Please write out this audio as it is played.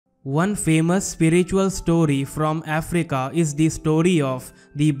One famous spiritual story from Africa is the story of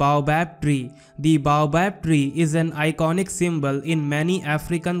the Baobab tree. The Baobab tree is an iconic symbol in many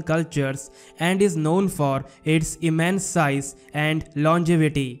African cultures and is known for its immense size and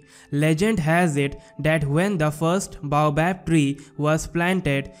longevity. Legend has it that when the first Baobab tree was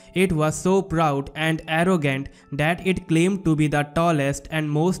planted, it was so proud and arrogant that it claimed to be the tallest and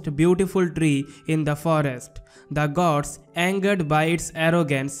most beautiful tree in the forest. The gods, angered by its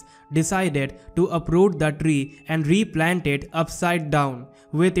arrogance, decided to uproot the tree and replant it upside down,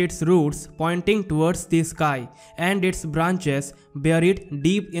 with its roots pointing towards the sky and its branches buried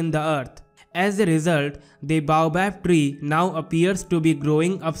deep in the earth. As a result, the baobab tree now appears to be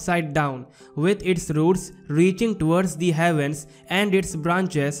growing upside down, with its roots reaching towards the heavens and its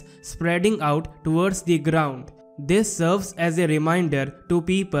branches spreading out towards the ground. This serves as a reminder to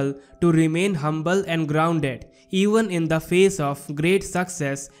people to remain humble and grounded, even in the face of great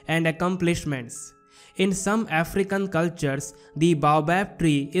success and accomplishments. In some African cultures, the baobab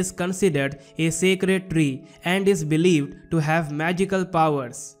tree is considered a sacred tree and is believed to have magical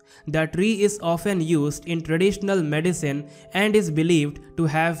powers. The tree is often used in traditional medicine and is believed to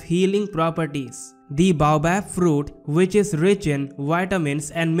have healing properties. The baobab fruit, which is rich in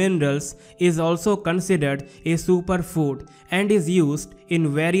vitamins and minerals, is also considered a superfood and is used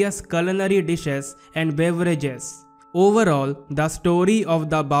in various culinary dishes and beverages. Overall, the story of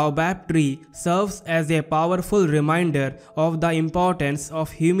the baobab tree serves as a powerful reminder of the importance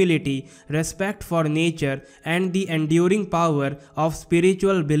of humility, respect for nature, and the enduring power of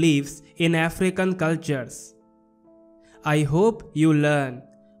spiritual beliefs in African cultures. I hope you learn.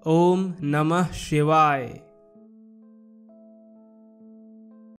 Om Namah Shivaya.